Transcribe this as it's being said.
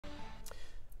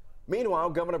Meanwhile,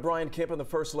 Governor Brian Kemp and the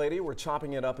First Lady were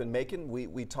chopping it up in Macon.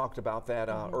 We talked about that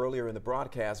earlier in the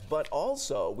broadcast, but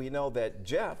also we know that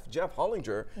Jeff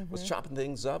Hullinger was chopping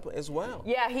things up as well.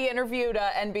 Yeah, he interviewed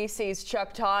NBC's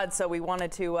Chuck Todd, so we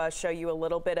wanted to show you a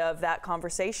little bit of that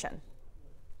conversation.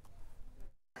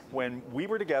 When we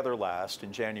were together last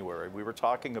in January, we were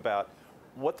talking about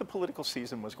what the political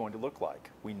season was going to look like.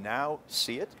 We now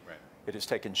see it. Right. It has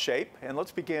taken shape, and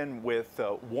let's begin with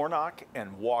Warnock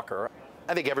and Walker.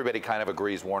 I think everybody kind of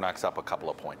agrees Warnock's up a couple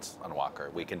of points on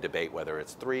Walker. We can debate whether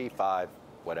it's 3, 5,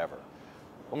 whatever.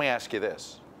 Let me ask you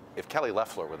this. If Kelly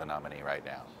Loeffler were the nominee right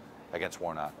now against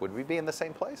Warnock, would we be in the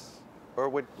same place? Or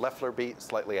would Loeffler be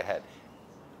slightly ahead?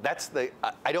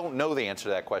 I don't know the answer to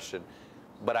that question,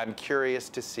 but I'm curious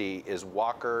to see, is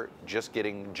Walker just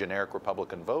getting generic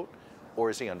Republican vote, or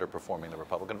is he underperforming the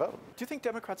Republican vote? Do you think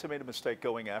Democrats have made a mistake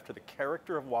going after the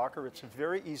character of Walker? It's a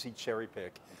very easy cherry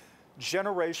pick.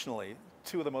 Generationally,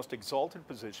 two of the most exalted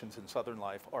positions in Southern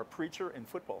life are preacher and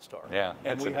football star. Yeah,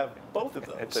 and we have both of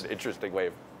those. It's an interesting way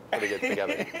of putting it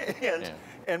together.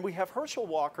 And we have Herschel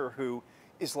Walker, who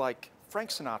is like Frank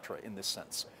Sinatra in this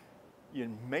sense.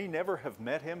 You may never have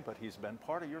met him, but he's been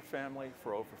part of your family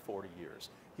for over 40 years.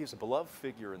 He's a beloved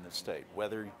figure in the state,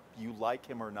 whether you like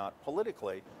him or not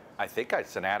politically. I think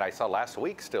it's an ad I saw last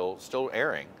week, still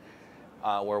airing,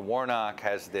 where Warnock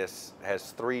has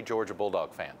 3 Georgia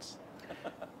Bulldog fans.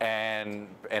 And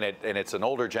it's an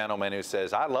older gentleman who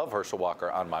says, I love Herschel Walker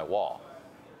on my wall,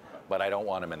 but I don't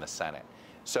want him in the Senate.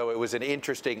 So it was an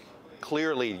interesting,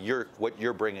 clearly what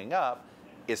you're bringing up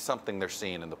is something they're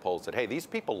seeing in the polls, that, hey, these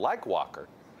people like Walker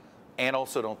and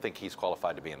also don't think he's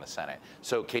qualified to be in the Senate.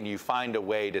 So can you find a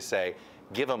way to say,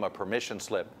 give him a permission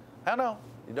slip? I don't know.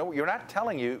 You know, you're not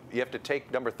telling you have to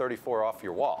take number 34 off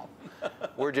your wall.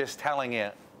 We're just telling you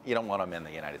don't want him in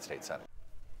the United States Senate.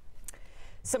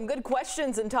 Some good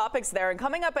questions and topics there. And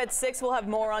coming up at 6, we'll have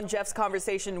more on Jeff's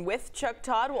conversation with Chuck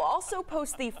Todd. We'll also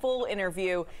post the full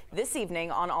interview this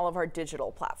evening on all of our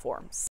digital platforms.